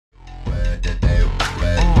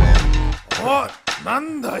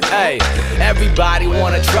Hey, everybody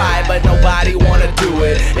wanna try, but nobody wanna do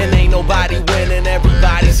it. And ain't nobody winning,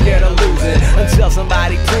 everybody's scared of losing. Until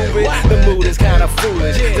somebody prove it, the mood is kinda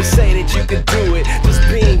foolish to say that you can do it, just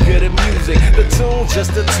being good at music. The tune's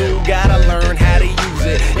just a tool, gotta learn how to use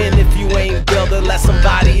it. And if you ain't building, let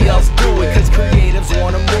somebody else do it. Cause creatives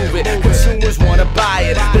wanna move it, consumers wanna buy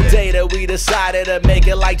it. The day that we decided to make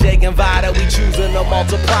it like Jake and Vida, we choosing to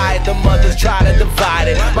multiply it. The mothers try to divide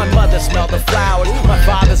it. My mother smelled the flowers, my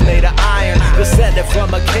father's made of iron, descended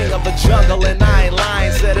from a king of a jungle, and I ain't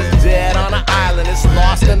lying. Said it's dead on an island, it's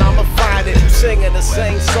lost and I'ma find it. Singing the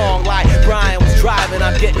same song like Brian was driving.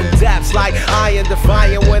 I'm getting daps like iron,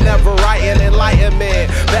 defying whenever writing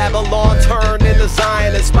enlightenment. Babylon turned into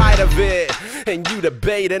Zion in spite of it. And you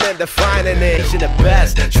debating and defining it. You're the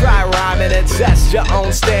best. Try rhyming and test your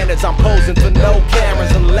own standards. I'm posing for no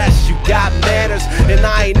cameras unless you got manners. And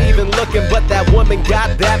I ain't even looking, but that woman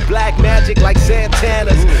got that black magic like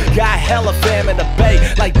Santana's. Got hella fam in the bay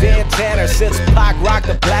like Dan Tanner. Since Pac rocked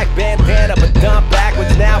the black bandana, but done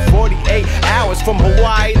backwards now 48 hours from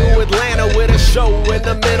Hawaii to Atlanta with a show in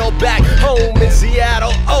the middle, back home in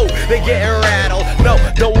Seattle. Oh, they getting rattled. No,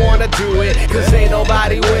 don't wanna do it, cause ain't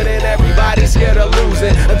nobody winning, everybody's scared of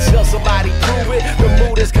losing. Until somebody prove it, the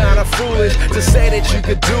mood is kinda foolish to say that you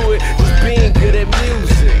could do it, just being good at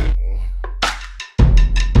music.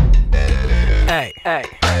 Hey,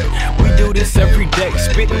 we do this every day,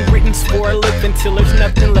 spitting writtens for a living till there's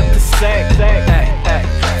nothing left to say. Hey,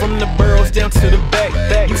 from the boroughs down to the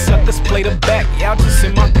bay, you suckers play the back, y'all just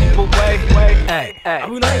send my people way. Hey,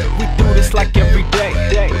 we do this like every day,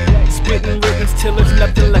 spitting writtens till there's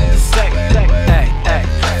nothing left to say. Hey,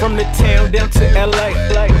 from the town down to LA,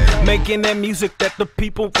 making that music that the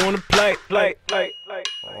people wanna play.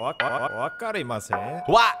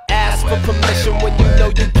 Why ask for permission when you know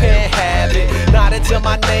you can't have it? Not until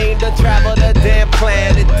my name done travel the damn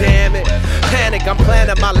planet, damn it. Panic, I'm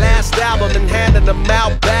planning my last album and handing them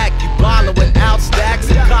out back. You ballin' without stacks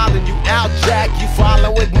and calling you out, Jack. You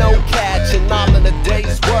following with no catch and all in a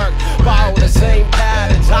day's work. Borrow the same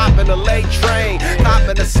patterns, hop in a late train,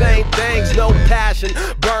 copping the same things, no passion,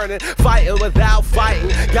 burning, fighting without fighting.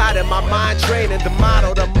 Got in my mind training the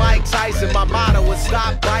motto to Mike Tyson. My motto was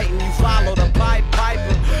stop biting, you follow the Pied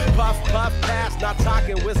Piper. Puff, puff, pass, not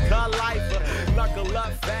talking Wiz Khalifa. Knuckle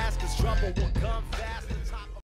up fast, cause trouble will come fast.